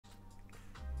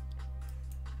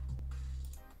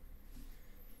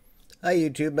Hi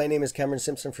YouTube, my name is Cameron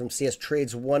Simpson from CS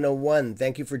Trades 101.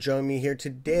 Thank you for joining me here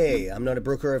today. I'm not a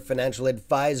broker or financial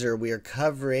advisor.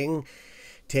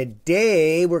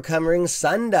 Today we're covering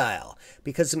Sundial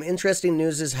because some interesting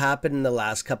news has happened in the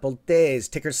last couple days.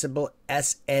 Ticker symbol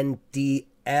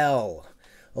SNDL.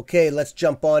 Okay, let's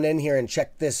jump on in here and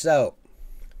check this out.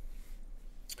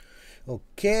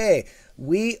 Okay,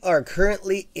 we are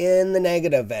currently in the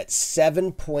negative at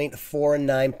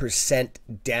 7.49%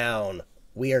 down.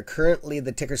 We are currently,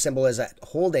 the ticker symbol is at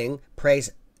holding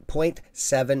price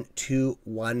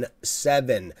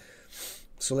 0.7217.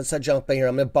 So let's jump in here.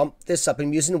 I'm going to bump this up.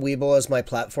 I'm using Webull as my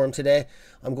platform today.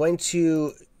 I'm going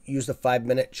to use the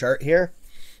 5-minute chart here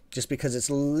just because it's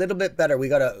a little bit better. We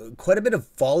got quite a bit of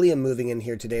volume moving in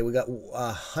here today. We got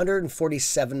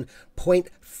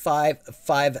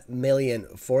 147.55 million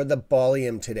for the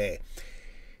volume today.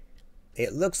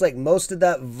 It looks like most of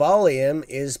that volume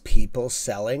is people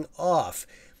selling off.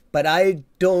 But I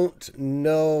don't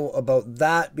know about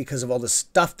that because of all the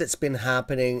stuff that's been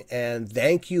happening. And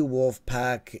thank you,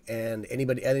 Wolfpack, and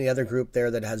any other group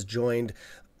there that has joined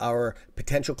our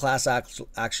potential class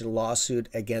action lawsuit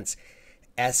against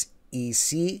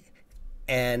SEC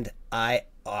and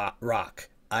IROC.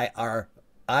 IIORC.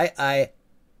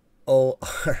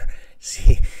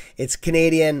 It's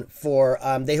Canadian for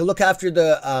they look after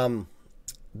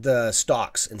the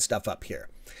stocks and stuff up here.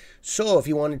 So if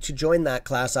you wanted to join that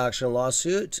class action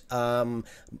lawsuit,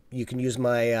 you can use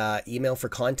my email for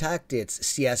contact. It's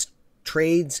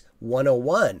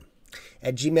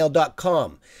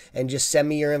cstrades101@gmail.com, and just send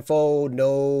me your info,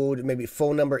 maybe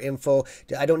phone number info.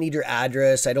 I don't need your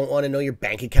address. I don't want to know your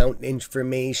bank account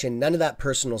information, none of that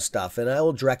personal stuff, and I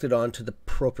will direct it on to the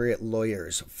appropriate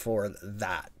lawyers for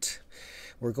that.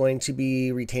 We're going to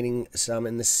be retaining some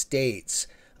in the States.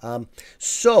 We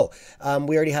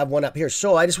already have one up here.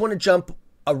 So I just want to jump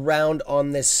around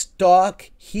on this stock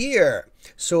here.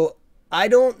 So I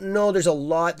don't know. There's a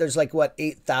lot. There's like, what,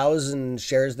 8,000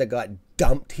 shares that got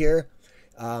dumped here.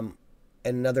 And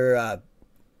another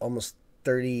almost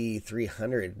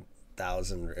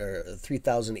 3,300,000 or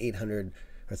 3,800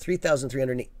 or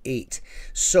 3,308.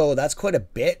 So that's quite a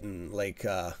bit. And like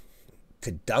to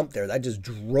dump there. That just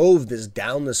drove this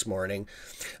down this morning.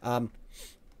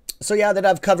 So yeah, that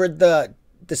I've covered the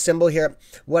symbol here.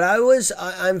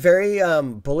 I'm very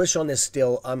bullish on this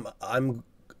still. I'm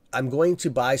going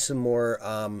to buy some more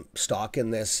stock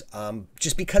in this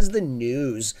just because of the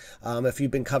news. If you've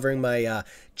been covering my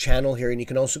channel here, and you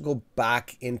can also go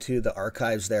back into the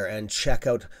archives there and check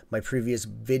out my previous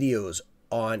videos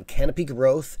on Canopy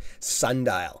Growth,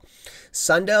 Sundial.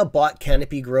 Sundial bought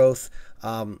Canopy Growth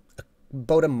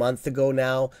about a month ago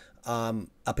now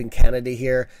up in Canada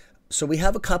here. So we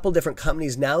have a couple different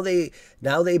companies now. They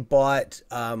bought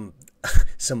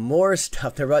some more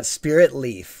stuff. They bought Spirit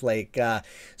Leaf,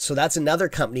 so that's another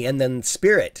company, and then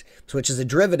Spirit, which is a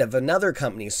derivative of another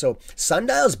company. So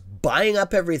Sundial's buying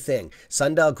up everything.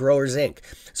 Sundial Growers Inc.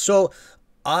 So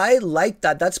I like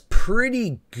that. That's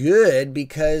pretty good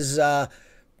because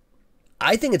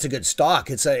I think it's a good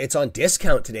stock. It's on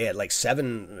discount today at like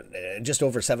just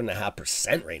over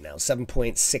 7.5% right now,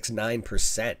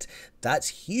 7.69%. That's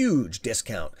huge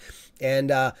discount.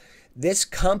 And this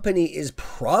company is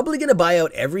probably going to buy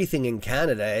out everything in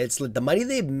Canada. It's the money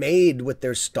they've made with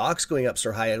their stocks going up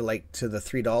so high, like to the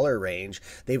 $3 range.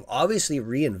 They've obviously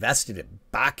reinvested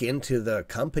it back into the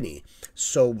company.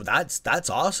 So that's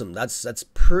awesome. That's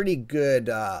pretty good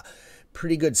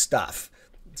stuff.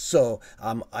 So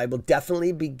I will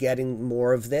definitely be getting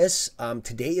more of this.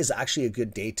 Today is actually a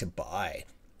good day to buy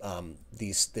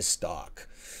this stock.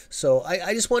 So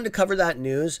I just wanted to cover that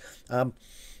news.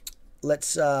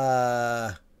 Let's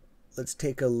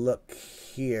take a look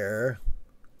here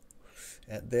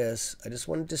at this. I just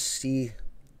wanted to see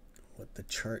what the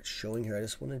chart's showing here. I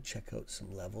just want to check out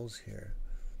some levels here.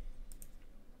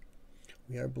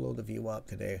 We are below the VWAP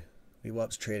today.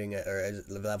 VWAP's trading at, or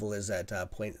the level is at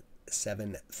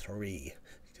 0.73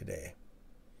 today.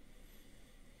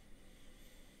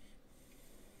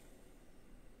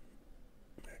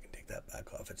 I can take that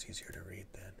back off. It's easier to read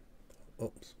then.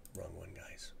 Oops, wrong one,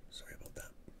 guys. Sorry about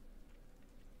that.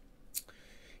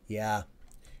 Yeah,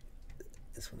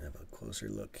 this one, have a closer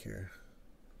look here.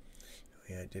 Oh,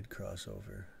 yeah, it did cross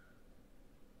over.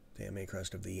 The MA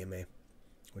crossed over the EMA,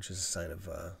 which is a sign of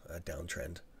a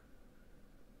downtrend.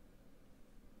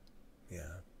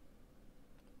 Yeah.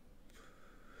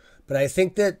 But I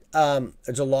think that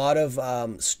there's a lot of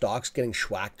stocks getting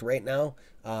schwacked right now.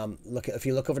 If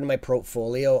you look over to my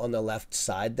portfolio on the left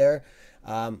side there,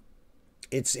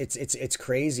 it's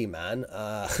crazy, man.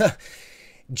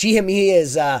 GME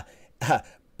is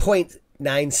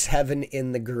 0.97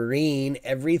 in the green.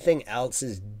 Everything else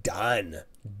is done.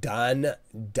 Done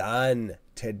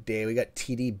today. We got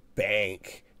TD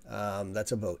Bank.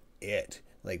 That's about it.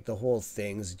 Like the whole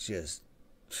thing's just,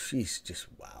 she's just,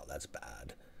 wow, that's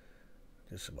bad.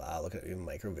 Just, wow, look at even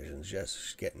Microvision's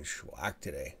just getting schwacked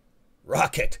today.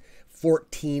 Rocket,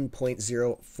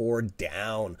 14.04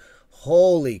 down.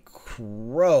 Holy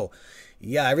crow.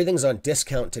 Yeah, everything's on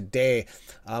discount today.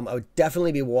 I would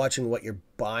definitely be watching what you're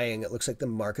buying. It looks like the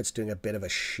market's doing a bit of a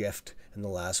shift in the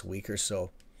last week or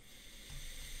so.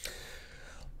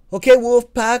 Okay,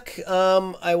 Wolfpack,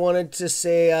 I wanted to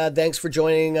say thanks for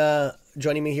joining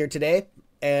me here today.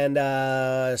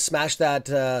 And smash that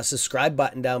subscribe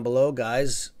button down below,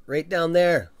 guys. Right down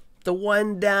there. The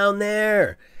one down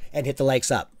there. And hit the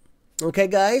likes up. Okay,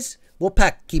 guys?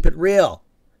 Wolfpack, keep it real.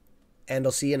 And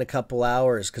I'll see you in a couple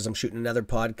hours because I'm shooting another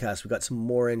podcast. We've got some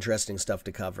more interesting stuff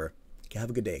to cover. Okay, have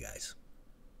a good day, guys.